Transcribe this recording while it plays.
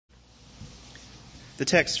The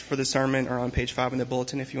texts for the sermon are on page 5 in the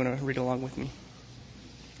bulletin if you want to read along with me.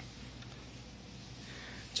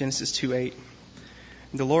 Genesis 2:8.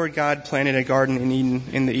 The Lord God planted a garden in Eden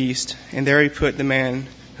in the east, and there he put the man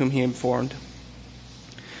whom he had formed.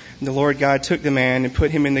 And the Lord God took the man and put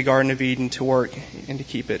him in the Garden of Eden to work and to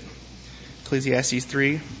keep it. Ecclesiastes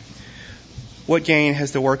 3. What gain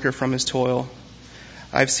has the worker from his toil?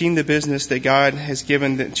 I have seen the business that God has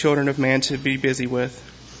given the children of man to be busy with.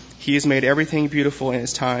 He has made everything beautiful in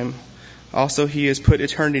its time. Also he has put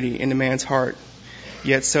eternity into man's heart,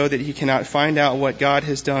 yet so that he cannot find out what God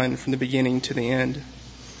has done from the beginning to the end.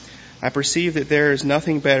 I perceive that there is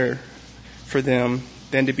nothing better for them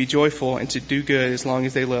than to be joyful and to do good as long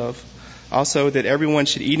as they live. Also that everyone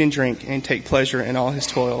should eat and drink and take pleasure in all his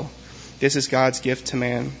toil. This is God's gift to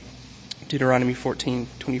man. Deuteronomy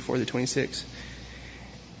 14:24-26.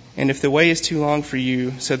 And if the way is too long for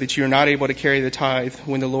you, so that you are not able to carry the tithe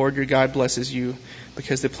when the Lord your God blesses you,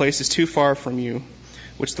 because the place is too far from you,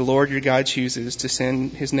 which the Lord your God chooses to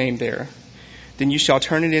send his name there, then you shall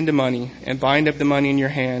turn it into money and bind up the money in your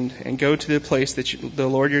hand and go to the place that the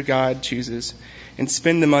Lord your God chooses and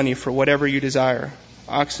spend the money for whatever you desire,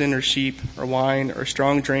 oxen or sheep or wine or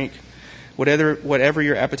strong drink, whatever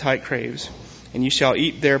your appetite craves. And you shall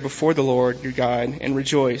eat there before the Lord your God and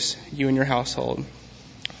rejoice, you and your household.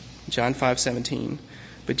 John 5:17.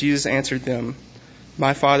 But Jesus answered them,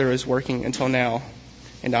 my Father is working until now,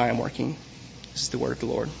 and I am working. This is the word of the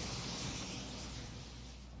Lord.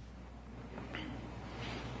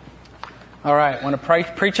 All right, when a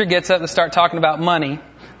preacher gets up to start talking about money,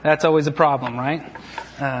 that's always a problem, right?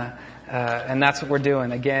 And that's what we're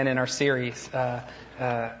doing again in our series.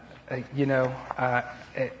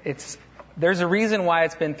 There's a reason why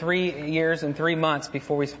it's been 3 years and 3 months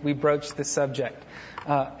before we broached this subject.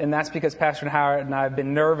 And that's because Pastor Howard and I have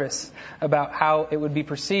been nervous about how it would be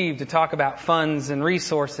perceived to talk about funds and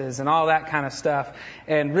resources and all that kind of stuff.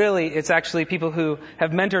 And really, it's actually people who have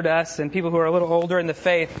mentored us and people who are a little older in the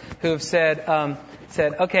faith who have said,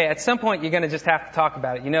 okay, at some point you're going to just have to talk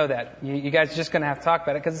about it. You know that. You guys are just going to have to talk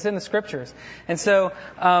about it because it's in the Scriptures. And so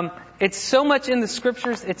it's so much in the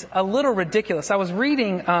Scriptures, it's a little ridiculous. I was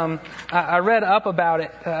reading, I read up about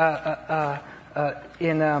it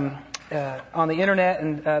on the internet,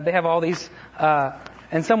 and they have all these,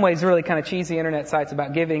 in some ways, really kind of cheesy internet sites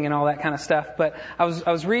about giving and all that kind of stuff. But I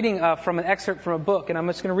was reading from an excerpt from a book, and I'm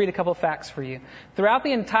just going to read a couple of facts for you. Throughout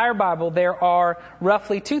the entire Bible, there are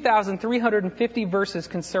roughly 2,350 verses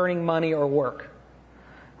concerning money or work.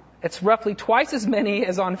 It's roughly twice as many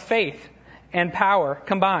as on faith and power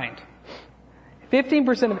combined.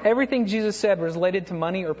 15% of everything Jesus said was related to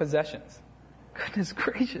money or possessions. Goodness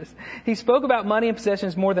gracious. He spoke about money and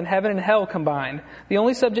possessions more than heaven and hell combined. The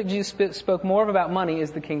only subject Jesus spoke more about money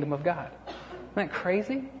is the kingdom of God. Isn't that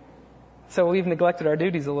crazy? So we've neglected our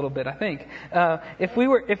duties a little bit, I think. If we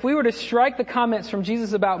were to strike the comments from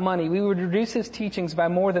Jesus about money, we would reduce his teachings by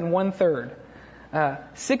more than 1/3.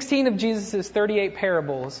 16 of Jesus' 38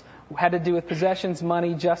 parables had to do with possessions,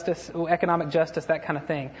 money, justice, economic justice, that kind of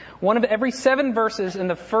thing. One of every 7 verses in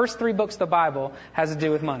the first 3 books of the Bible has to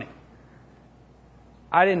do with money.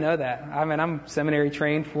 I didn't know that. I mean, I'm seminary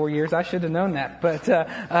trained 4 years. I should have known that. But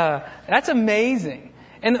that's amazing.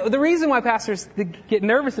 And the reason why pastors get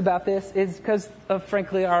nervous about this is because of,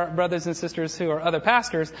 frankly, our brothers and sisters who are other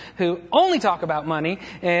pastors who only talk about money,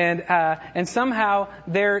 and somehow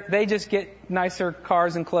they just get nicer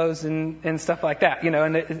cars and clothes and stuff like that,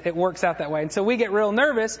 and it works out that way. And so we get real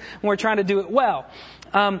nervous when we're trying to do it well.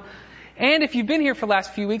 And if you've been here for the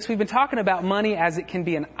last few weeks, we've been talking about money as it can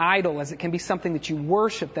be an idol, as it can be something that you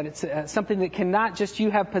worship, that it's something that cannot just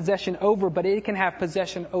you have possession over, but it can have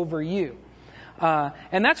possession over you.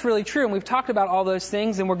 And that's really true. And we've talked about all those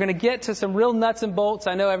things, and we're going to get to some real nuts and bolts.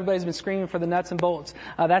 I know everybody's been screaming for the nuts and bolts.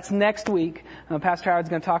 That's next week. Pastor Howard's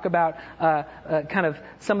going to talk about kind of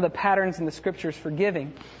some of the patterns in the Scriptures for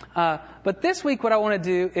giving. But this week what I want to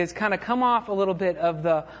do is kind of come off a little bit of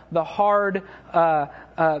the hard,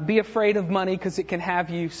 be afraid of money because it can have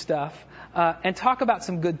you stuff. And talk about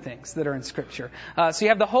some good things that are in Scripture. So you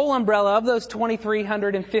have the whole umbrella of those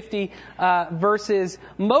 2,350 verses.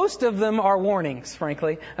 Most of them are warnings,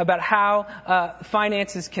 frankly, about how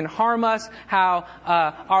finances can harm us, how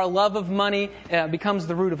our love of money becomes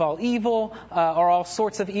the root of all evil, or all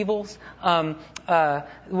sorts of evils,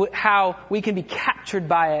 how we can be captured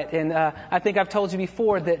by it. And I think I've told you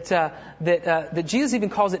before that Jesus even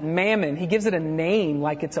calls it mammon. He gives it a name,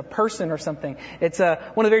 like it's a person or something. It's one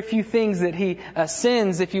of the very few things that he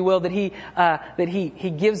sins, if you will, that he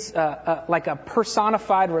gives like a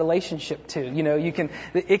personified relationship to.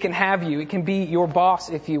 It can have you. It can be your boss,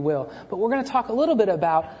 if you will. But we're going to talk a little bit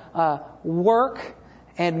about work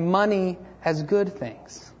and money as good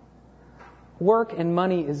things. Work and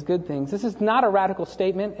money as good things. This is not a radical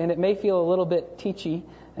statement, and it may feel a little bit teachy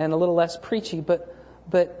and a little less preachy, but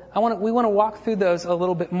we want to walk through those a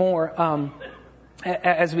little bit more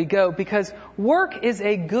as we go, because work is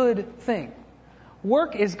a good thing.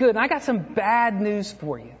 Work is good. And I got some bad news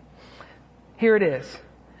for you. Here it is.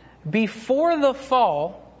 Before the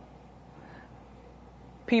fall,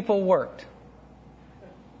 people worked.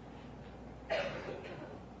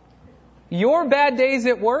 Your bad days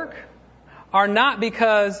at work are not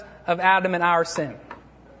because of Adam and our sin.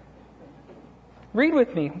 Read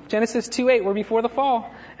with me. Genesis 2:8, we're before the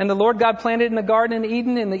fall. And the Lord God planted in the garden in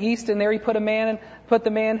Eden in the east, and there he put the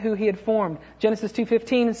man who he had formed. Genesis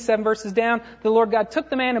 2:15, 7 verses down, the Lord God took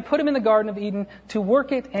the man and put him in the garden of Eden to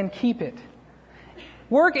work it and keep it.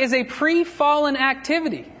 Work is a pre-fallen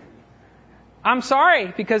activity. I'm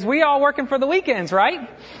sorry, because we all working for the weekends, right?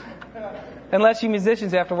 Unless you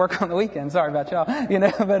musicians have to work on the weekends. Sorry about y'all.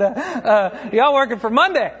 But y'all working for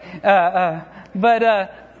Monday.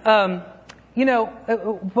 But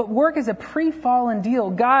work is a pre-fallen deal.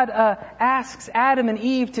 God asks Adam and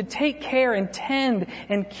Eve to take care and tend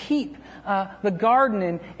and keep the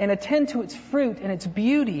garden and attend to its fruit and its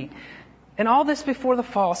beauty. And all this before the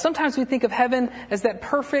fall. Sometimes we think of heaven as that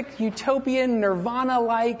perfect utopian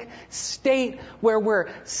nirvana-like state where we're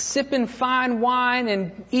sipping fine wine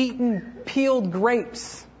and eating peeled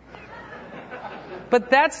grapes. But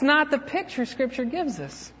that's not the picture Scripture gives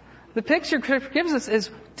us. The picture Scripture gives us is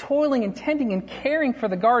toiling and tending and caring for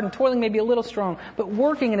the garden. Toiling may be a little strong, but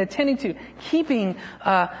working and attending to, keeping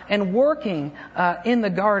and working in the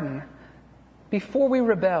garden. Before we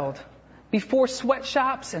rebelled, before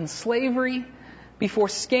sweatshops and slavery, before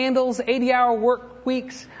scandals, 80-hour work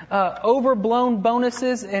weeks, overblown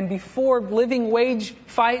bonuses, and before living wage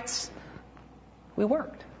fights, we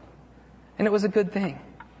worked. And it was a good thing.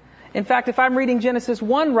 In fact, if I'm reading Genesis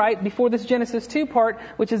 1 right, before this Genesis 2 part,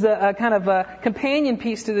 which is a kind of a companion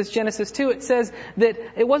piece to this Genesis 2, it says that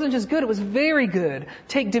it wasn't just good, it was very good.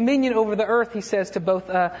 Take dominion over the earth, he says to both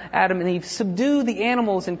Adam and Eve. Subdue the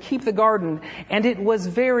animals and keep the garden. And it was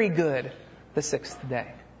very good the sixth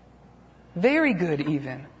day. Very good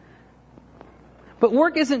even. But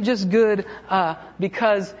work isn't just good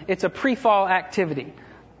because it's a pre-fall activity.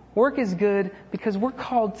 Work is good because we're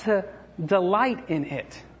called to delight in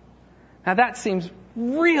it. Now that seems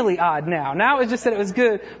really odd now. Now it just said it was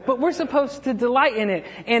good, but we're supposed to delight in it.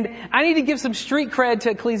 And I need to give some street cred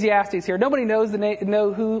to Ecclesiastes here. Nobody knows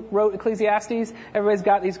know who wrote Ecclesiastes. Everybody's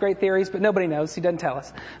got these great theories, but nobody knows. He doesn't tell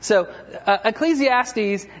us. So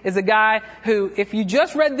Ecclesiastes is a guy who, if you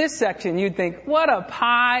just read this section, you'd think, what a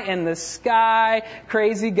pie in the sky,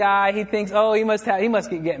 crazy guy. He thinks, oh, he must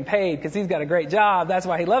be getting paid because he's got a great job. That's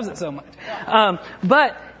why he loves it so much.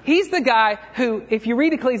 But he's the guy who, if you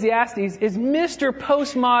read Ecclesiastes, is Mr.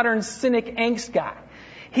 Postmodern Cynic Angst guy.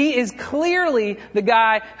 He is clearly the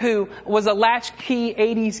guy who was a latchkey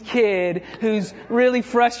 80s kid who's really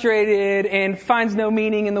frustrated and finds no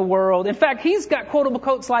meaning in the world. In fact, he's got quotable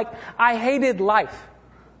quotes like, I hated life.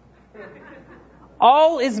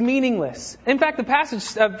 All is meaningless. In fact, the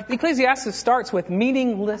passage of Ecclesiastes starts with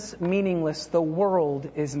meaningless, the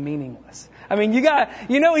world is meaningless. I mean,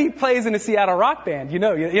 he plays in a Seattle rock band,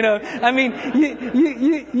 I mean,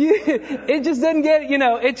 it just doesn't get,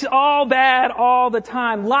 it's all bad all the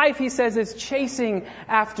time. Life, he says, is chasing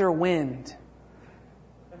after wind.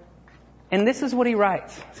 And this is what he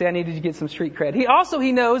writes. See, I needed to get some street cred. He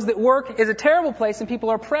knows that work is a terrible place and people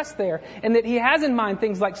are oppressed there, and that he has in mind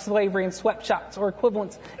things like slavery and sweatshops or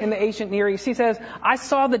equivalents in the ancient Near East. He says, I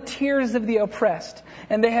saw the tears of the oppressed,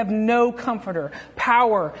 and they have no comforter.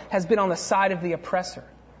 Power has been on the side of the oppressor.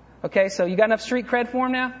 Okay, so you got enough street cred for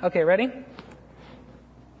him now? Okay, ready?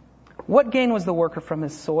 What gain was the worker from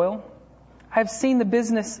his soil? I have seen the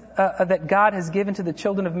business that God has given to the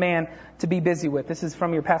children of man to be busy with. This is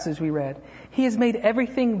from your passage we read. He has made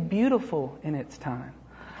everything beautiful in its time.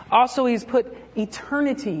 Also, he has put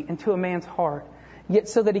eternity into a man's heart, yet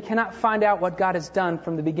so that he cannot find out what God has done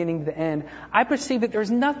from the beginning to the end. I perceive that there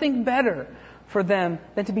is nothing better for them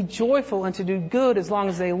than to be joyful and to do good as long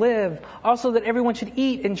as they live. Also, that everyone should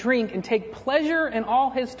eat and drink and take pleasure in all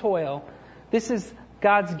his toil. This is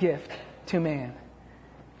God's gift to man.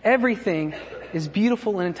 Everything is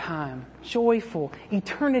beautiful in time, joyful,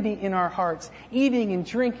 eternity in our hearts, eating and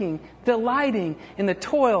drinking, delighting in the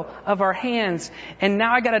toil of our hands. And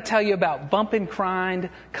now I got to tell you about bump and grind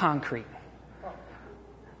concrete.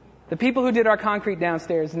 The people who did our concrete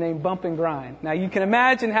downstairs named Bump and Grind. Now you can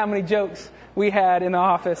imagine how many jokes we had in the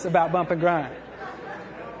office about Bump and Grind.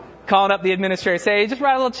 Calling up the administrator, say, hey, just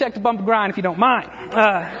write a little check to Bump and Grind if you don't mind.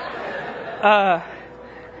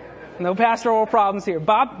 No pastoral problems here.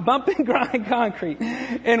 Bump and grind concrete.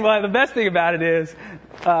 And the best thing about it is,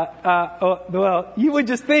 you would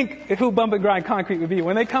just think who bump and grind concrete would be.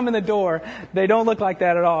 When they come in the door, they don't look like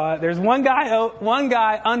that at all. There's one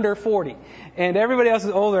guy under 40, and everybody else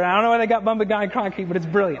is older. And I don't know why they got bump and grind concrete, but it's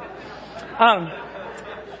brilliant.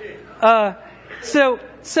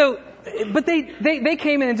 But they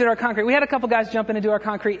came in and did our concrete. We had a couple guys jump in and do our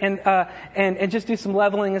concrete and just do some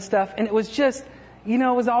leveling and stuff. And it was just, it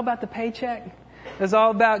was all about the paycheck. It was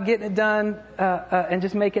all about getting it done and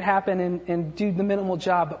just make it happen and do the minimal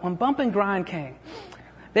job. But when Bump and Grind came,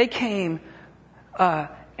 they came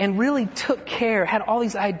and really took care, had all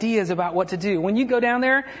these ideas about what to do. When you go down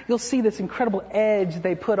there, you'll see this incredible edge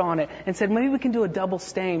they put on it and said, maybe we can do a double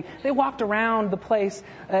stain. They walked around the place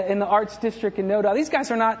in the Arts District in Nodal. These guys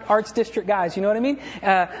are not Arts District guys, you know what I mean?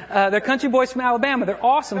 They're country boys from Alabama. They're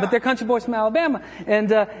awesome, but they're country boys from Alabama. And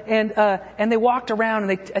they walked around and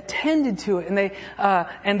they attended to it and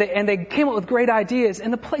they came up with great ideas.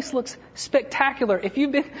 And the place looks spectacular. If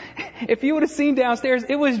you would have seen downstairs,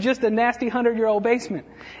 it was just a nasty 100-year-old basement.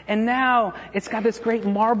 And now it's got this great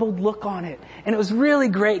marbled look on it. And it was really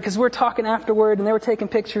great because we're talking afterward and they were taking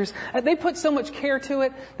pictures. They put so much care to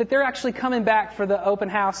it that they're actually coming back for the open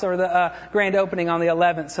house or the grand opening on the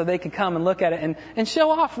 11th so they can come and look at it and show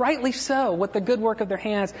off, rightly so, what the good work of their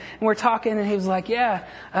hands. And we're talking and he was like, we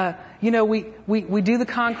do the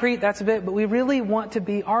concrete, that's a bit, but we really want to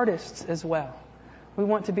be artists as well. We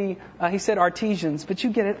want to be, he said artisans, but you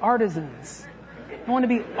get it, artisans. I want to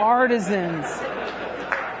be artisans.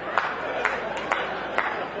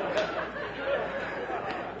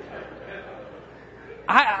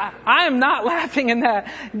 I am not laughing in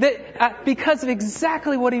that because of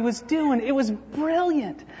exactly what he was doing. It was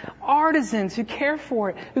brilliant. Artisans who care for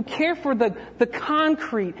it, who care for the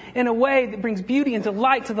concrete in a way that brings beauty and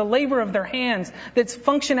delight to the labor of their hands, that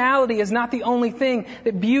functionality is not the only thing,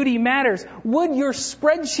 that beauty matters. Would your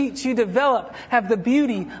spreadsheets you develop have the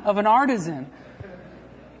beauty of an artisan?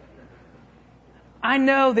 I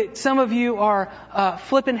know that some of you are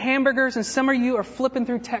flipping hamburgers and some of you are flipping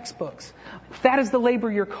through textbooks. If that is the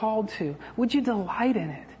labor you're called to, would you delight in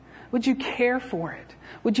it? Would you care for it?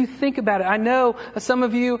 Would you think about it? I know some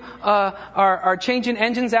of you are changing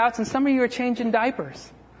engines out and some of you are changing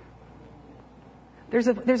diapers. There's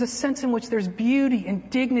a sense in which there's beauty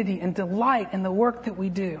and dignity and delight in the work that we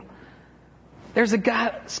do. There's a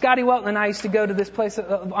guy, Scotty Welton and I used to go to this place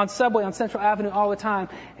on Subway on Central Avenue all the time.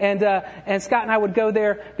 And Scott and I would go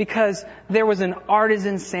there because there was an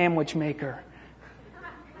artisan sandwich maker.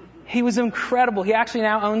 He was incredible. He actually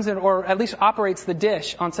now owns it, or at least operates the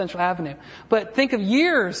Dish on Central Avenue. But think of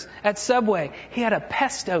years at Subway. He had a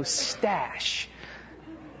pesto stash.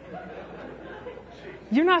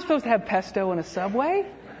 You're not supposed to have pesto in a Subway.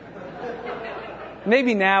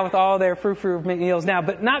 Maybe now with all their frou-frou meals now,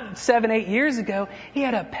 but not 7-8 years ago, he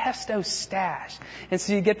had a pesto stash. And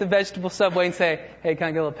so you get the vegetable Subway and say, hey, can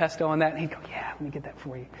I get a little pesto on that? And he'd go, yeah, let me get that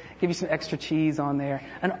for you. Give you some extra cheese on there.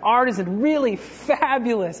 An artisan, really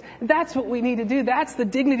fabulous. That's what we need to do. That's the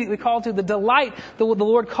dignity we call to, the delight that the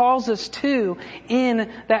Lord calls us to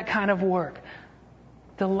in that kind of work.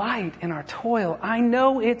 Delight in our toil. I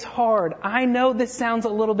know it's hard. I know this sounds a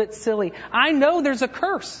little bit silly. I know there's a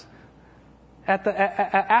curse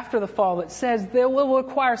after the fall that says there will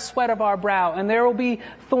require sweat of our brow and there will be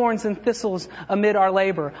thorns and thistles amid our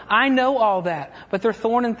labor. I know all that, but there are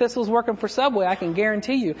thorn and thistles working for Subway. I can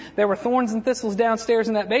guarantee you there were thorns and thistles downstairs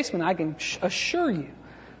in that basement. I can assure you.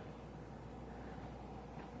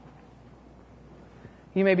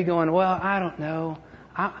 You may be going, well, I don't know.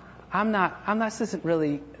 I'm not, this isn't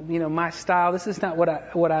really, my style. This is not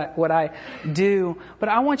what I do. But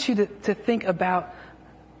I want you to think about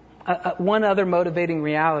one other motivating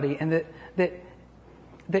reality, and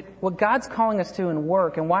that what God's calling us to in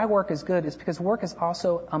work, and why work is good, is because work is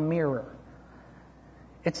also a mirror.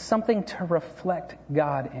 It's something to reflect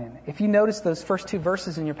God in. If you notice those first two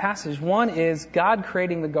verses in your passage, one is God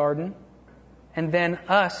creating the garden, and then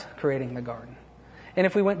us creating the garden. And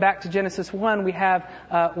if we went back to Genesis 1, we have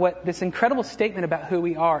this incredible statement about who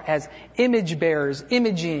we are as image bearers,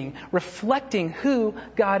 imaging, reflecting who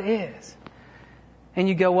God is. And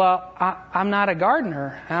you go, well, I'm not a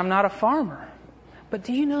gardener, and I'm not a farmer. But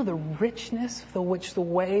do you know the richness for which the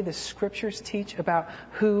way the Scriptures teach about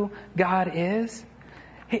who God is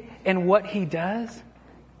and what He does?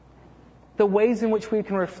 The ways in which we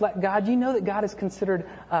can reflect God. You know that God is considered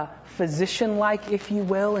physician-like, if you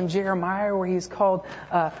will, in Jeremiah, where He's called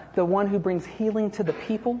the one who brings healing to the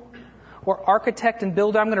people. Or architect and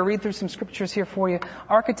builder. I'm going to read through some scriptures here for you.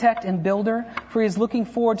 Architect and builder, for He is looking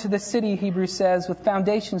forward to the city, Hebrews says, with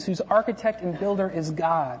foundations whose architect and builder is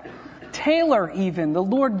God. tailor even. The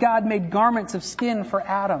Lord God made garments of skin for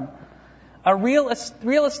Adam. A real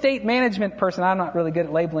estate management person. I'm not really good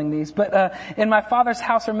at labeling these, but in my Father's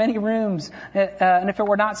house are many rooms. And if it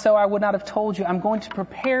were not so, I would not have told you. I'm going to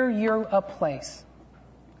prepare you a place.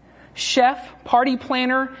 Chef, party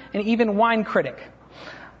planner, and even wine critic.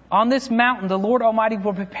 On this mountain, the Lord Almighty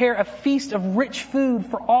will prepare a feast of rich food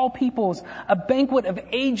for all peoples, a banquet of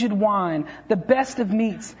aged wine, the best of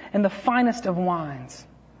meats, and the finest of wines.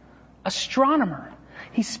 Astronomer.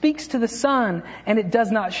 He speaks to the sun, and it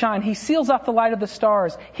does not shine. He seals off the light of the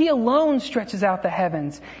stars. He alone stretches out the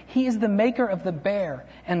heavens. He is the maker of the Bear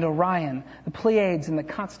and Orion, the Pleiades and the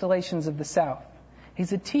constellations of the south.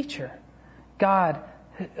 He's a teacher. God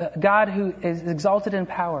who is exalted in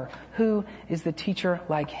power. Who is the teacher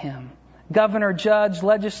like him? Governor, judge,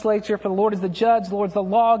 legislature, for the Lord is the judge, the Lord is the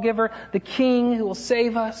lawgiver, the king who will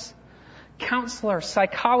save us. Counselor,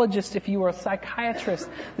 psychologist, if you were a psychiatrist.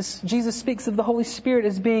 Jesus speaks of the Holy Spirit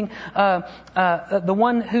as being the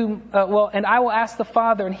one who, and I will ask the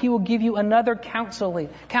Father, and He will give you another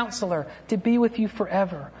counselor to be with you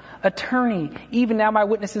forever. Attorney, even now my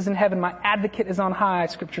witness is in heaven, my advocate is on high,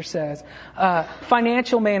 Scripture says.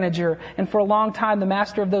 Financial manager, and for a long time the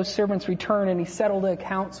master of those servants returned and he settled the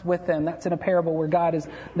accounts with them. That's in a parable where God is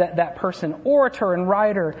that person. Orator and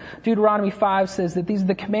writer. Deuteronomy 5 says that these are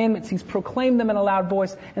the commandments. He's proclaimed them in a loud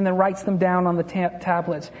voice and then writes them down on the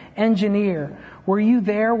tablets. Engineer. Were you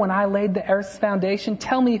there when I laid the earth's foundation?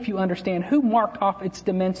 Tell me if you understand. Who marked off its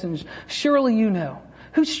dimensions? Surely you know.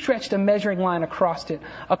 Who stretched a measuring line across it?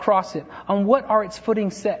 On what are its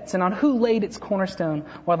footing sets? And on who laid its cornerstone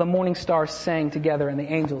while the morning stars sang together and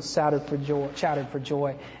the angels shouted for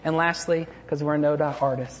joy? And lastly, because we're no doubt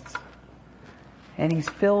artists. And He's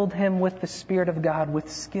filled him with the Spirit of God,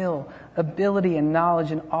 with skill, ability, and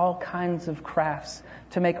knowledge in all kinds of crafts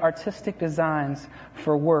to make artistic designs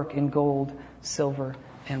for work in gold, silver,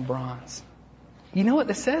 and bronze. You know what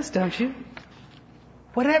this says, don't you?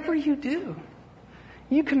 Whatever you do,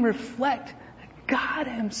 you can reflect God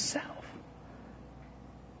Himself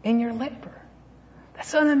in your labor.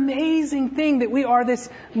 That's an amazing thing, that we are this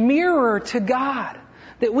mirror to God.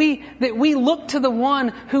 That we look to the one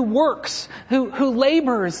who works, who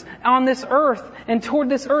labors on this earth and toward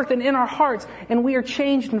this earth and in our hearts, and we are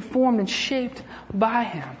changed and formed and shaped by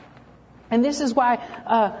Him. And this is why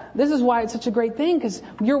it's such a great thing, because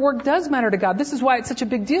your work does matter to God. This is why it's such a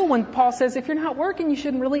big deal when Paul says, if you're not working, you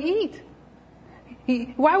shouldn't really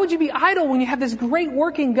eat. Why would you be idle when you have this great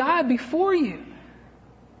working God before you?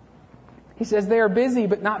 He says they are busy,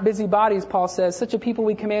 but not busybodies, Paul says. Such a people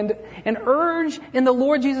we command and urge in the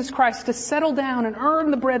Lord Jesus Christ to settle down and earn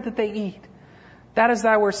the bread that they eat. That is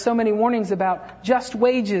why there were so many warnings about just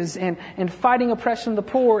wages and fighting oppression of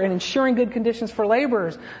the poor and ensuring good conditions for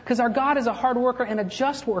laborers. Because our God is a hard worker and a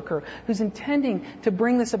just worker who's intending to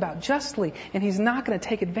bring this about justly. And He's not going to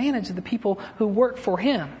take advantage of the people who work for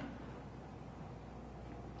Him.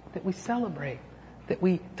 That we celebrate, that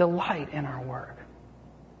we delight in our work.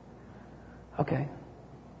 Okay,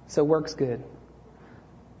 so work's good.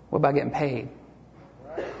 What about getting paid?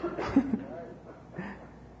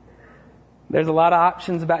 There's a lot of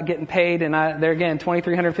options about getting paid, and there again,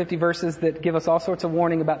 2,350 verses that give us all sorts of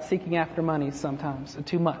warning about seeking after money sometimes,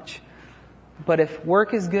 too much. But if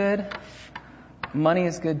work is good, money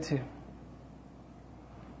is good too.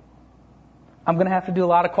 I'm going to have to do a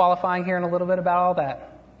lot of qualifying here in a little bit about all that.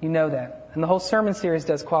 You know that. And the whole sermon series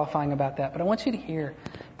does qualifying about that. But I want you to hear,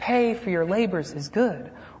 pay for your labors is good.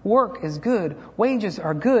 Work is good. Wages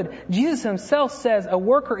are good. Jesus Himself says a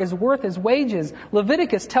worker is worth his wages.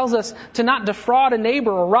 Leviticus tells us to not defraud a neighbor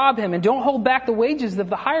or rob him, and don't hold back the wages of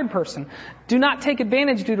the hired person. Do not take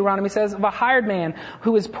advantage, Deuteronomy says, of a hired man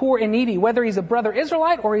who is poor and needy, whether he's a brother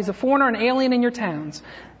Israelite or he's a foreigner and alien in your towns.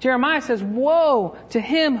 Jeremiah says, woe to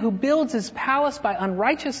him who builds his palace by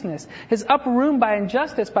unrighteousness, his upper room by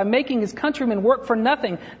injustice, by making his countrymen work for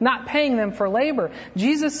nothing, not paying them for labor.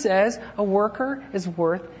 Jesus says a worker is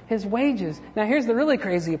worth his wages. Now here's the really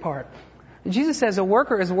crazy part. Jesus says a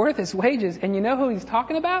worker is worth his wages, and you know who He's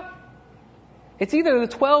talking about? It's either the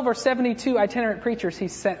 12 or 72 itinerant preachers he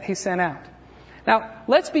sent out. Now,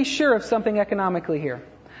 let's be sure of something economically here.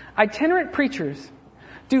 Itinerant preachers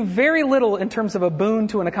do very little in terms of a boon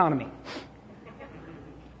to an economy.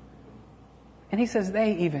 And He says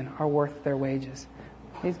they even are worth their wages.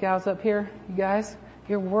 These gals up here, you guys,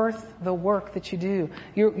 You're worth the work that you do.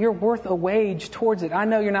 You're worth a wage towards it. I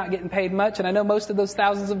know you're not getting paid much, and I know most of those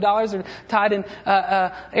thousands of dollars are tied in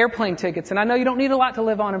airplane tickets, and I know you don't need a lot to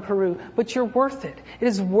live on in Peru, but you're worth it. It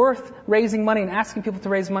is worth raising money and asking people to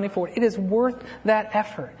raise money for it. It is worth that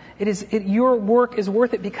effort. Your work is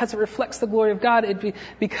worth it because it reflects the glory of God.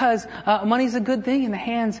 Because money is a good thing in the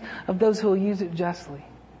hands of those who will use it justly.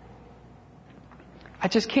 I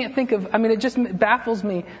just can't think of, it just baffles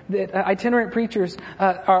me that itinerant preachers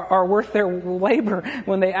are worth their labor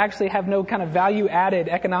when they actually have no kind of value added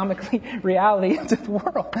economically reality into the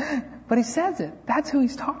world. But he says it. That's who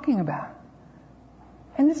he's talking about.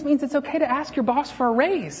 And this means it's okay to ask your boss for a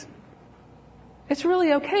raise. It's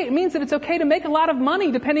really okay. It means that it's okay to make a lot of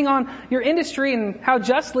money depending on your industry and how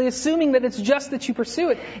justly, assuming that it's just that you pursue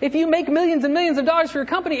it. If you make millions and millions of dollars for your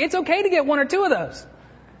company, it's okay to get one or two of those.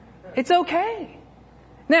 It's okay.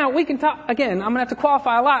 Now, we can talk, again, I'm going to have to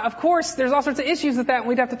qualify a lot. Of course, there's all sorts of issues with that, and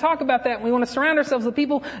we'd have to talk about that, and we want to surround ourselves with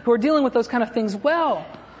people who are dealing with those kind of things well.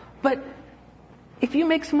 But if you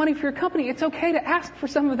make some money for your company, it's okay to ask for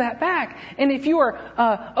some of that back. And if you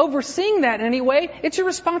are overseeing that in any way, it's your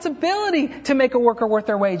responsibility to make a worker worth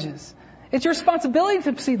their wages. It's your responsibility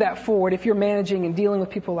to see that forward if you're managing and dealing with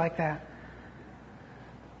people like that.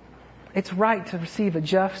 It's right to receive a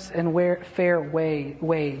just and fair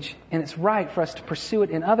wage. And it's right for us to pursue it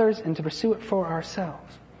in others and to pursue it for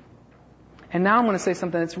ourselves. And now I'm going to say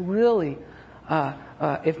something that's really,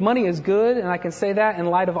 if money is good, and I can say that in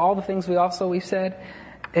light of all the things we've said,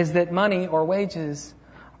 is that money or wages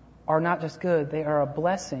are not just good, they are a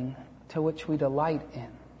blessing to which we delight in.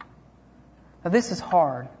 Now this is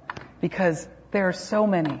hard because there are so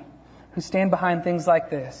many who stand behind things like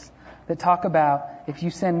this that talk about, if you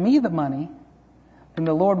send me the money, then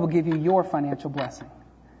the Lord will give you your financial blessing.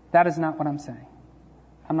 That is not what I'm saying.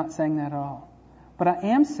 I'm not saying that at all. But I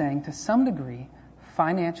am saying, to some degree,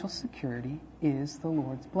 financial security is the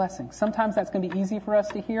Lord's blessing. Sometimes that's going to be easy for us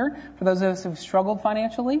to hear, for those of us who've struggled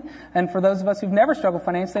financially, and for those of us who've never struggled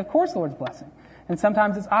financially, of course, the Lord's blessing. And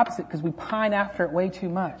sometimes it's opposite because we pine after it way too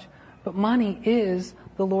much. But money is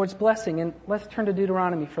the Lord's blessing, and let's turn to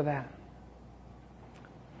Deuteronomy for that.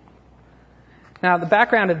 Now, the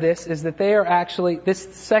background of this is that they are actually,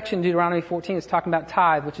 this section, Deuteronomy 14, is talking about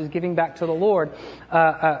tithe, which is giving back to the Lord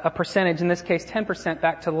a percentage, in this case 10%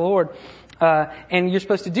 back to the Lord. And you're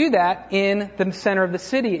supposed to do that in the center of the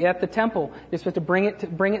city, at the temple. You're supposed to bring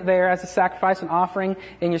it there as a sacrifice and offering,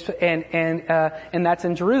 and that's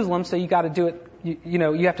in Jerusalem, so you got to do it.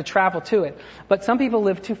 You have to travel to it. But some people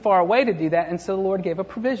live too far away to do that, and so the Lord gave a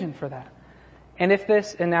provision for that. And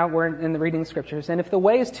now we're in the reading scriptures, and if the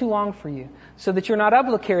way is too long for you, so that you're not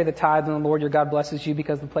able to carry the tithe, and the Lord your God blesses you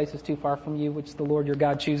because the place is too far from you, which the Lord your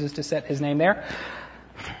God chooses to set His name there,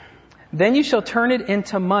 then you shall turn it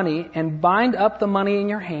into money and bind up the money in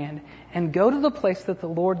your hand and go to the place that the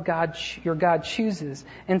Lord your God chooses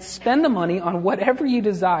and spend the money on whatever you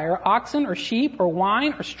desire, oxen or sheep or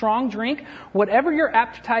wine or strong drink, whatever your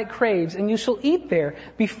appetite craves, and you shall eat there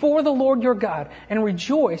before the Lord your God and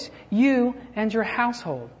rejoice, you and your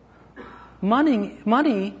household.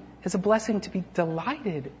 Money is a blessing to be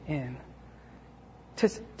delighted in,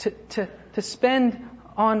 to spend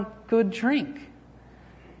on good drink.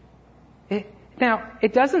 Now,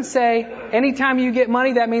 it doesn't say anytime you get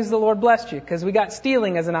money, that means the Lord blessed you, because we got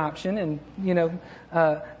stealing as an option and,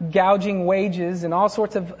 gouging wages and all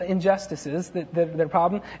sorts of injustices that are a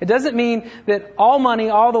problem. It doesn't mean that all money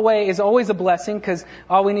all the way is always a blessing, because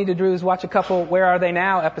all we need to do is watch a couple Where Are They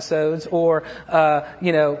Now episodes, or,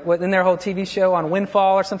 in their whole TV show on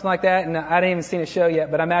Windfall or something like that. And I haven't even seen a show yet,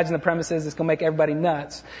 but I imagine the premise is it's going to make everybody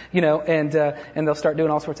nuts, and they'll start doing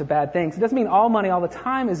all sorts of bad things. It doesn't mean all money all the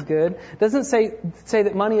time is good. It doesn't say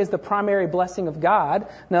that money is the primary blessing of God.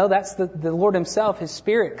 No, that's the Lord Himself, His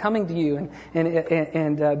Spirit coming to you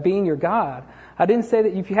and being your God. I didn't say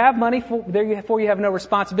that if you have money, therefore you have no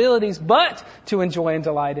responsibilities but to enjoy and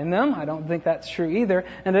delight in them. I don't think that's true either.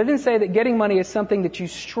 And I didn't say that getting money is something that you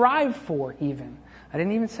strive for even. I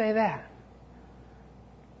didn't even say that.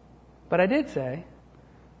 But I did say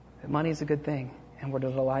that money is a good thing and we're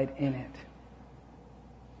to delight in it.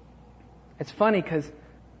 It's funny because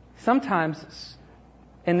sometimes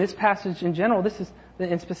in this passage in general, this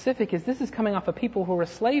is coming off of people who are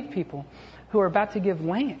slave people, who are about to get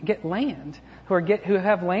land, who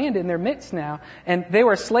have land in their midst now, and they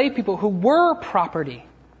were slave people who were property,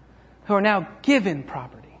 who are now given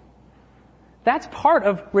property. That's part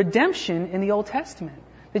of redemption in the Old Testament,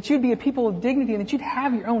 that you'd be a people of dignity and that you'd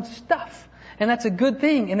have your own stuff. And that's a good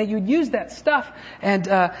thing, and that you'd use that stuff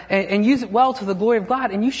and use it well to the glory of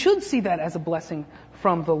God. And you should see that as a blessing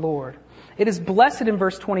from the Lord. It is blessed in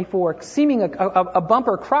verse 24, seeming a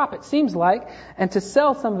bumper crop, it seems like, and to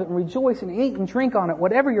sell some of it and rejoice and eat and drink on it,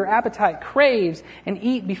 whatever your appetite craves, and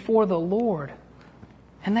eat before the Lord.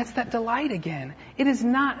 And that's that delight again. It is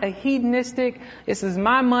not a hedonistic, this is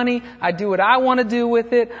my money, I do what I want to do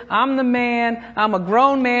with it, I'm the man, I'm a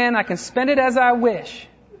grown man, I can spend it as I wish.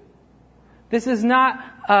 This is not,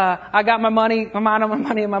 I got my money on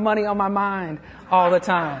my mind all the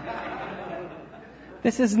time.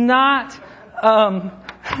 This is not,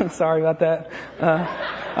 sorry about that.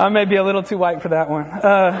 I may be a little too white for that one.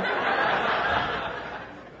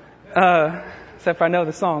 Except for I know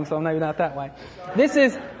the song, so I'm maybe not that white. This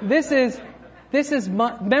is,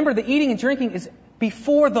 remember the eating and drinking is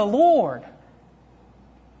before the Lord.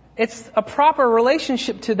 It's a proper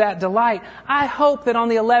relationship to that delight. I hope that on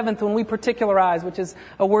the 11th, when we particularize, which is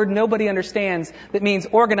a word nobody understands, that means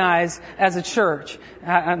organize as a church.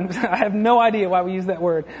 I have no idea why we use that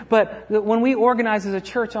word. But when we organize as a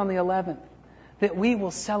church on the 11th, that we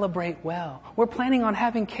will celebrate well. We're planning on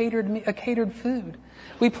having catered food.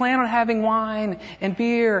 We plan on having wine and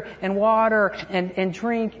beer and water and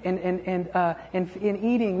drink and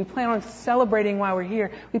eating. We plan on celebrating while we're here.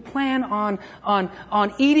 We plan on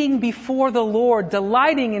eating before the Lord,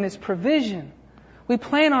 delighting in His provision. We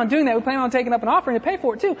plan on doing that. We plan on taking up an offering to pay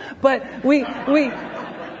for it too. But we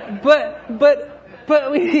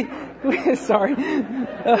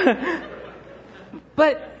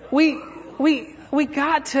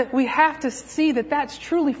have to see that that's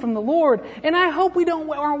truly from the Lord. And I hope we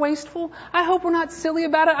aren't wasteful. I hope we're not silly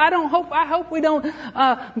about it. I hope we don't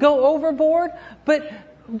go overboard. But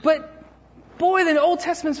boy, the Old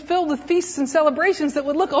Testament's filled with feasts and celebrations that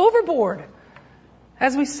would look overboard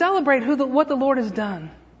as we celebrate what the Lord has done.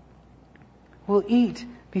 We'll eat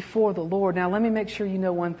before the Lord. Now, let me make sure you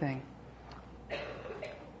know one thing.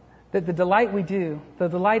 That the delight we do, the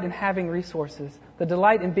delight in having resources, the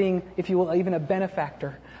delight in being, if you will, even a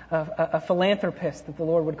benefactor, a philanthropist that the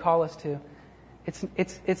Lord would call us to,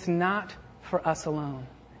 it's not for us alone.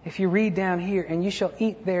 If you read down here, and you shall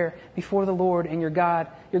eat there before the Lord and your God,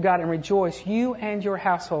 and rejoice, you and your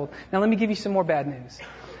household. Now let me give you some more bad news.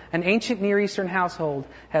 An ancient Near Eastern household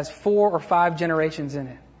has 4 or 5 generations in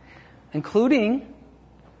it, including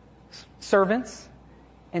servants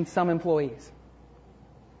and some employees.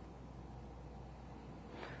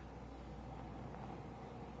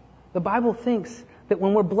 The Bible thinks that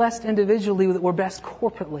when we're blessed individually, that we're blessed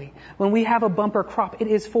corporately. When we have a bumper crop, it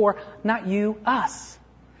is for not you, us.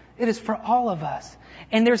 It is for all of us.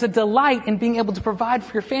 And there's a delight in being able to provide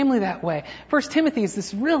for your family that way. 1 Timothy is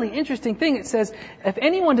this really interesting thing. It says, if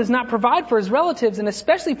anyone does not provide for his relatives, and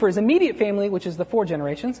especially for his immediate family, which is the 4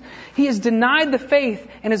 generations, he has denied the faith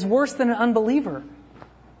and is worse than an unbeliever.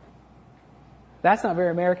 That's not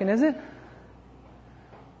very American, is it?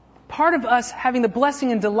 Part of us having the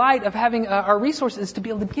blessing and delight of having our resources is to be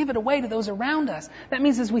able to give it away to those around us. That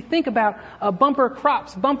means as we think about bumper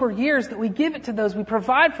crops, bumper years, that we give it to those, we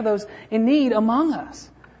provide for those in need among us.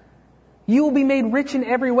 You will be made rich in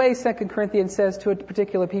every way, 2 Corinthians says to a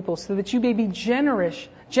particular people, so that you may be generous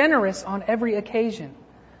on every occasion.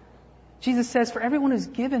 Jesus says, for everyone who's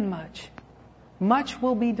given much, much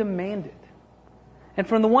will be demanded. And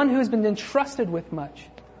from the one who has been entrusted with much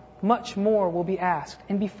more will be asked.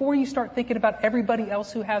 And before you start thinking about everybody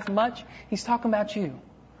else who has much, He's talking about you.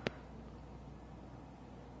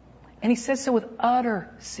 And He says so with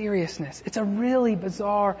utter seriousness. It's a really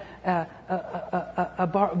bizarre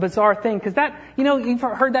thing. Because that, you've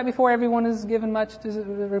heard that before, everyone is given much, is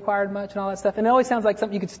required much, and all that stuff. And it always sounds like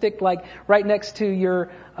something you could stick like right next to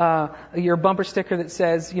your bumper sticker that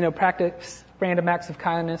says, practice random acts of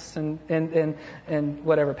kindness and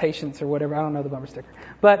whatever, patience or whatever. I don't know the bumper sticker.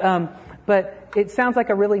 But it sounds like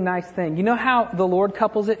a really nice thing. You know how the Lord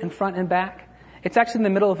couples it in front and back? It's actually in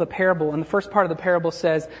the middle of a parable, and the first part of the parable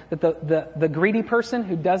says that the greedy person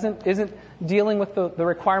who isn't dealing with the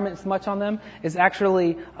requirements much on them is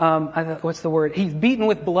actually, he's beaten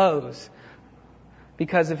with blows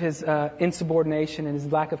because of his insubordination and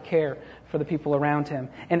his lack of care for the people around him.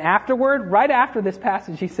 And afterward, right after this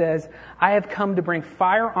passage, he says, I have come to bring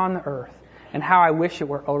fire on the earth, and how I wish it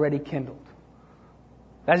were already kindled.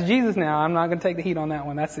 That's Jesus now. I'm not going to take the heat on that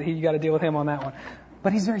one. You got to deal with Him on that one.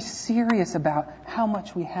 But He's very serious about how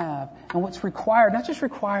much we have and what's required, not just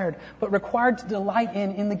required, but required to delight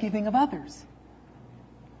in the giving of others.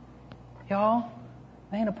 Y'all,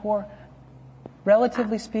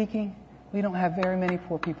 relatively speaking, we don't have very many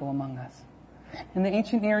poor people among us. In the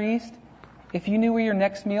ancient Near East, if you knew where your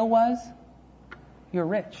next meal was, you're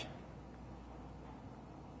rich.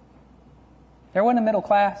 There wasn't a middle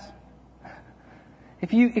class.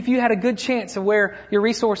 If you had a good chance of where your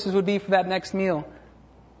resources would be for that next meal,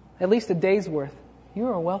 at least a day's worth, you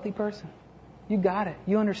were a wealthy person. You got it.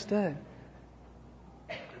 You understood.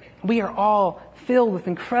 We are all filled with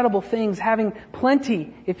incredible things, having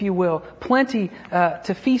plenty, if you will, plenty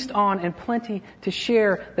to feast on and plenty to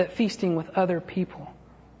share that feasting with other people.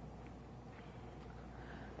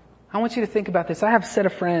 I want you to think about this. I have a set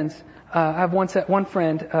of friends. I have one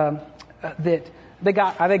friend that they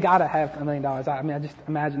gotta have $1 million. I mean, I just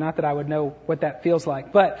imagine, not that I would know what that feels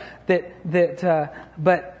like, but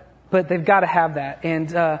but they've got to have that.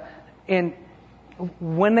 And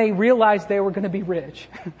when they realized they were going to be rich,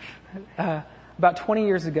 about 20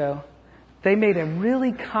 years ago, they made a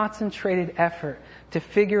really concentrated effort to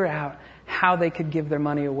figure out how they could give their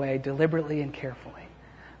money away deliberately and carefully.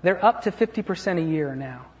 They're up to 50% a year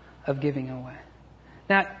now of giving away.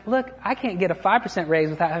 Now, look, I can't get a 5% raise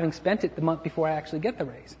without having spent it the month before I actually get the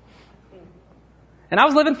raise. And I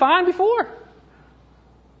was living fine before.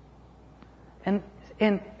 And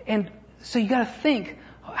so you got to think,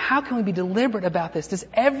 how can we be deliberate about this? Does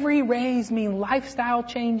every raise mean lifestyle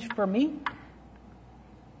change for me?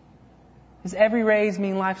 Does every raise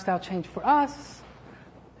mean lifestyle change for us?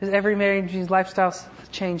 Does every raise mean lifestyle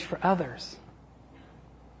change for others?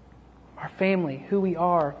 Our family, who we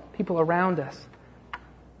are, people around us.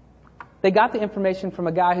 They got the information from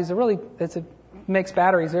a guy who's makes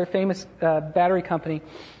batteries, very famous battery company,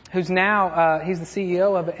 who's now, he's the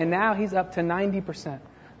CEO of it, and now he's up to 90%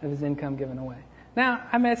 of his income given away. Now,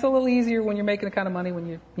 I mean, it's a little easier when you're making the kind of money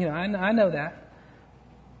when I know that.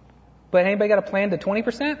 But anybody got a plan to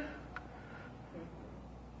 20%?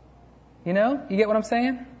 You get what I'm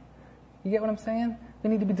saying? You get what I'm saying? We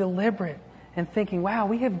need to be deliberate and thinking, wow,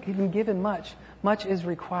 we have been given much. Much is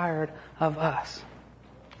required of us.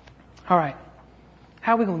 All right.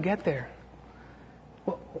 How are we going to get there?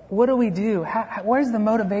 What do we do? Where's the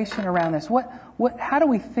motivation around this? How do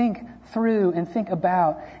we think through and think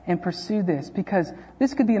about and pursue this? Because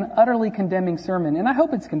this could be an utterly condemning sermon, and I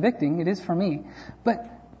hope it's convicting. It is for me. But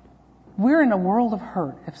we're in a world of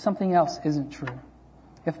hurt if something else isn't true.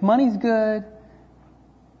 If money's good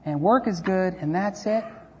and work is good and that's it,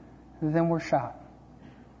 then we're shot.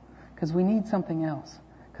 Because we need something else.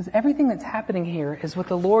 Because everything that's happening here is what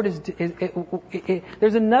the Lord is.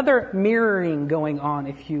 There's another mirroring going on,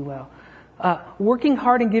 if you will. Working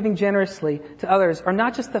hard and giving generously to others are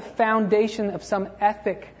not just the foundation of some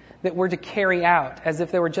ethic that we're to carry out, as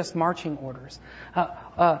if they were just marching orders.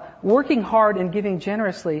 Working hard and giving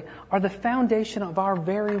generously are the foundation of our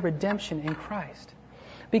very redemption in Christ.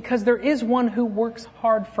 Because there is one who works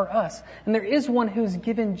hard for us, and there is one who's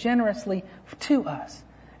given generously to us,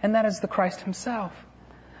 and that is the Christ himself.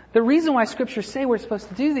 The reason why Scriptures say we're supposed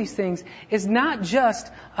to do these things is not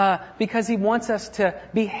just because He wants us to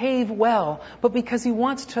behave well, but because He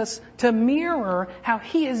wants us to mirror how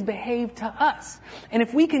He has behaved to us. And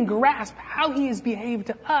if we can grasp how He has behaved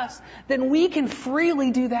to us, then we can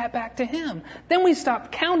freely do that back to Him. Then we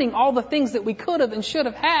stop counting all the things that we could have and should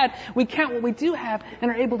have had. We count what we do have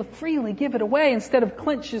and are able to freely give it away instead of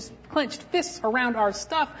clenched fists around our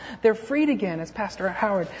stuff. They're freed again, as Pastor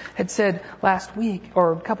Howard had said last week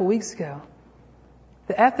or a couple weeks ago.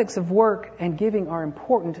 The ethics of work and giving are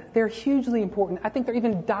important. They're hugely important. I think they're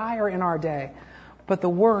even dire in our day. But the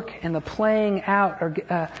work and the playing out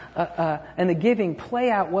and the giving play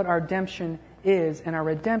out what our redemption is, and our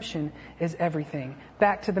redemption is everything.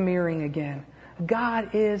 Back to the mirroring again.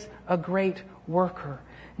 God is a great worker.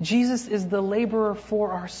 Jesus is the laborer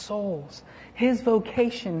for our souls. His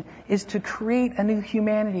vocation is to create a new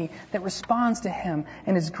humanity that responds to Him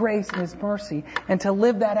and His grace and His mercy, and to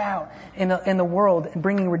live that out in the world and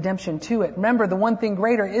bringing redemption to it. Remember, the one thing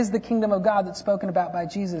greater is the kingdom of God that's spoken about by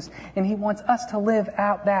Jesus, and He wants us to live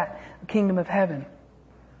out that kingdom of heaven.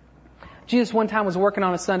 Jesus one time was working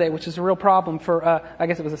on a Sunday, which is a real problem for, I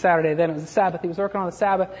guess it was a Saturday then, it was a Sabbath. He was working on the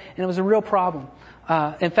Sabbath, and it was a real problem.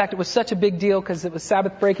 In fact, it was such a big deal because it was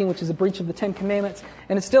Sabbath breaking, which is a breach of the Ten Commandments,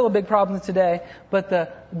 and it's still a big problem today. But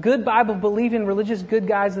the good Bible-believing religious good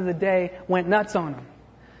guys of the day went nuts on him.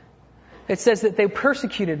 It says that they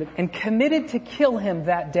persecuted him and committed to kill him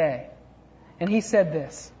that day. And he said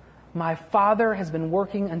this, "My Father has been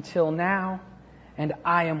working until now, and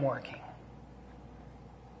I am working."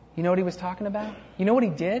 You know what he was talking about? You know what he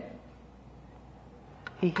did?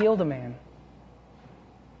 He healed a man.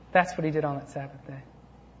 That's what he did on that Sabbath day.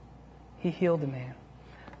 He healed a man.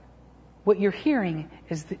 What you're hearing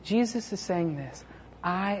is that Jesus is saying this,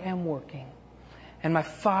 I am working. and my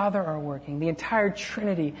Father are working. The entire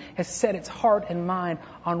Trinity has set its heart and mind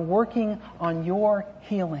on working on your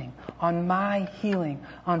healing, on my healing,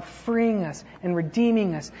 on freeing us and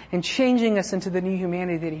redeeming us and changing us into the new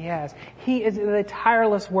humanity that He has. He is the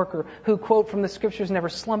tireless worker who, quote from the Scriptures, never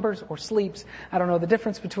slumbers or sleeps. I don't know the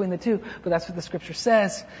difference between the two, but that's what the Scripture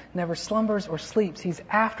says. Never slumbers or sleeps. He's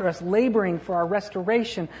after us, laboring for our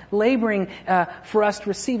restoration, laboring for us to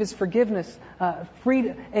receive His forgiveness.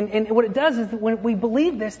 And what it does is that when we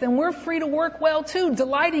believe this, then we're free to work well too,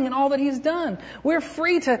 delighting in all that He's done. We're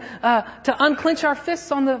free to unclench our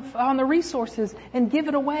fists on the resources and give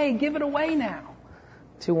it away now.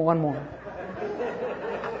 To one more.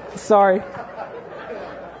 Sorry.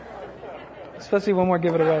 Supposed to be one more,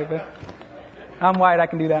 give it away, but I'm white, I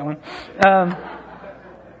can do that one.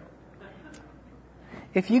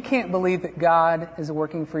 If you can't believe that God is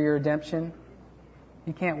working for your redemption,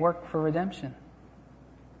 you can't work for redemption.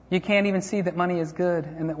 You can't even see that money is good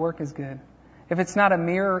and that work is good. If it's not a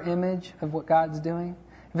mirror image of what God's doing,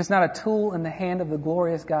 if it's not a tool in the hand of the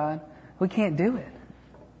glorious God, we can't do it.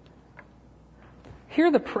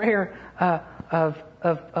 Hear the prayer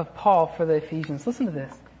of Paul for the Ephesians. Listen to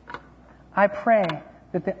this. I pray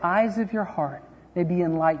that the eyes of your heart may be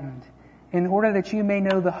enlightened, in order that you may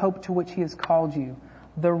know the hope to which He has called you,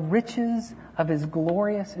 the riches of His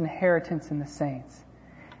glorious inheritance in the saints,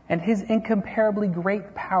 and His incomparably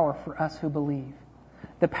great power for us who believe.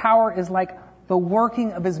 The power is like the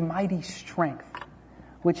working of His mighty strength,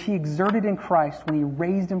 which He exerted in Christ when He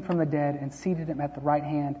raised Him from the dead and seated Him at the right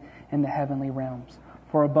hand in the heavenly realms.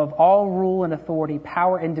 For above all rule and authority,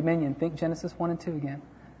 power and dominion, think Genesis 1 and 2 again,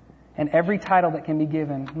 and every title that can be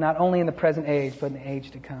given, not only in the present age, but in the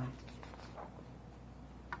age to come.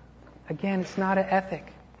 Again, it's not an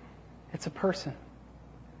ethic. It's a person.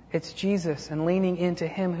 It's Jesus and leaning into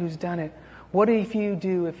Him who's done it. What if you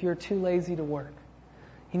do if you're too lazy to work?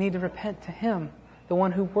 You need to repent to Him, the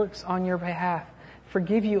one who works on your behalf.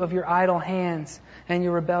 Forgive you of your idle hands and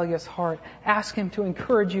your rebellious heart. Ask Him to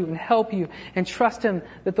encourage you and help you, and trust Him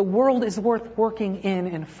that the world is worth working in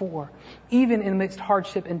and for, even amidst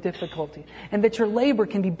hardship and difficulty, and that your labor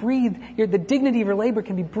can be breathed, the dignity of your labor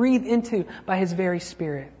can be breathed into by His very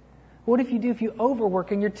Spirit. What if you do if you overwork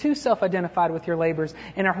and you're too self-identified with your labors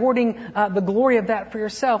and are hoarding the glory of that for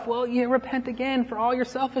yourself? Well, you repent again for all your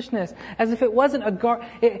selfishness, as if it wasn't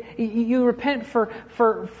you repent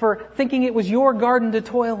for thinking it was your garden to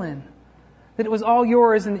toil in, that it was all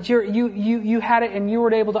yours and that you had it and you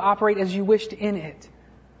were able to operate as you wished in it.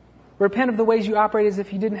 Repent of the ways you operate as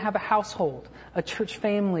if you didn't have a household, a church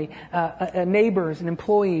family, neighbors and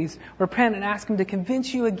employees. Repent and ask Him to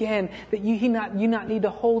convince you again that you not need to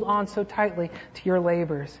hold on so tightly to your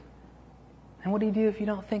labors. And what do you do if you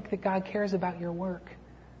don't think that God cares about your work?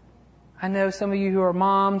 I know some of you who are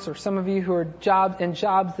moms, or some of you who are jobs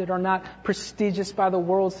that are not prestigious by the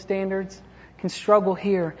world's standards can struggle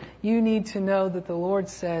here. You need to know that the Lord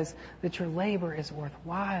says that your labor is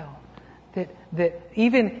worthwhile. That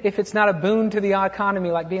even if it's not a boon to the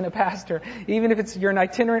economy like being a pastor, even if you're an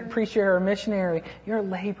itinerant preacher or a missionary, your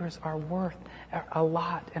labors are worth a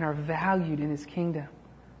lot and are valued in His kingdom.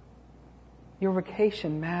 Your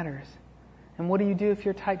vocation matters. And what do you do if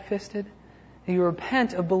you're tight-fisted? You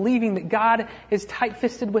repent of believing that God is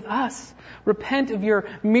tight-fisted with us. Repent of your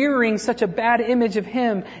mirroring such a bad image of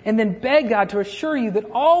Him, and then beg God to assure you that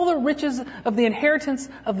all the riches of the inheritance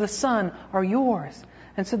of the Son are yours.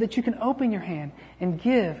 And so that you can open your hand and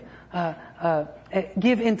give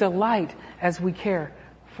in delight as we care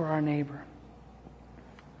for our neighbor.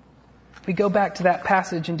 We go back to that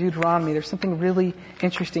passage in Deuteronomy. There's something really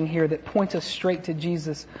interesting here that points us straight to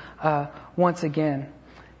Jesus once again.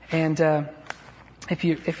 And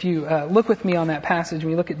if you look with me on that passage,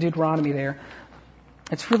 when you look at Deuteronomy there,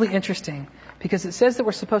 it's really interesting because it says that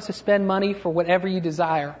we're supposed to spend money for whatever you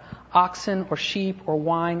desire, oxen or sheep or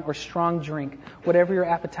wine or strong drink, whatever your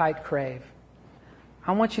appetite crave.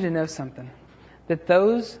 I want you to know something, that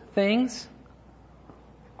those things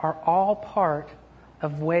are all part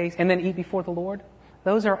of ways, and then eat before the Lord,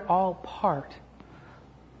 those are all part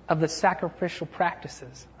of the sacrificial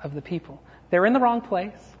practices of the people. They're in the wrong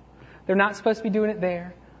place. They're not supposed to be doing it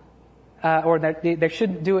there. Or they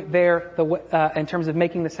shouldn't do it there in terms of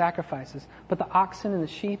making the sacrifices. But the oxen and the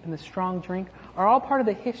sheep and the strong drink are all part of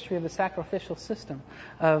the history of the sacrificial system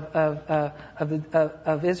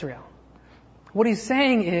of Israel. What he's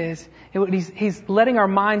saying is, he's letting our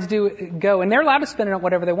minds go, and they're allowed to spend it on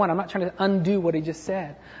whatever they want. I'm not trying to undo what he just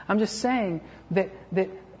said. I'm just saying that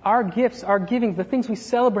our gifts, our giving, the things we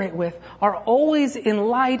celebrate with are always in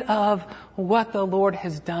light of what the Lord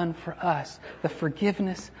has done for us. The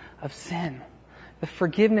forgiveness of sin. the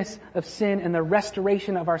forgiveness of sin and the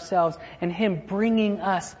restoration of ourselves, and Him bringing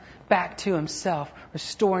us back to Himself,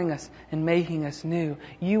 restoring us and making us new.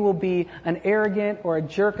 You will be an arrogant or a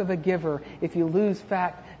jerk of a giver if you lose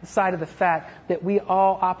sight of the fact that we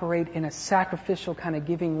all operate in a sacrificial kind of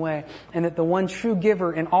giving way, and that the one true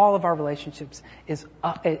giver in all of our relationships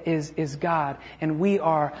is God, and we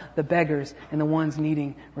are the beggars and the ones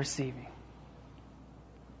needing receiving.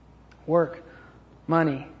 Work,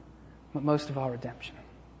 money, but most of all, redemption.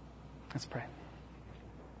 Let's pray.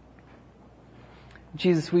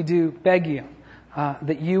 Jesus, we do beg you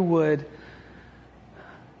that you would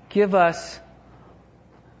give us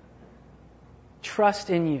trust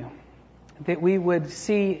in you, that we would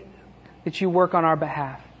see that you work on our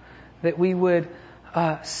behalf, that we would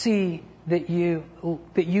see that you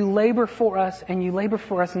labor for us, and you labor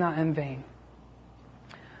for us not in vain,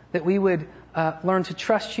 that we would learn to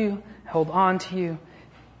trust you, hold on to you,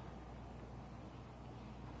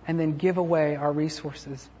 and then give away our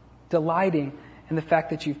resources, delighting in the fact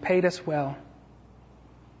that you've paid us well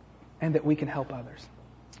and that we can help others.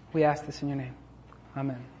 We ask this in your name.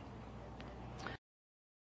 Amen.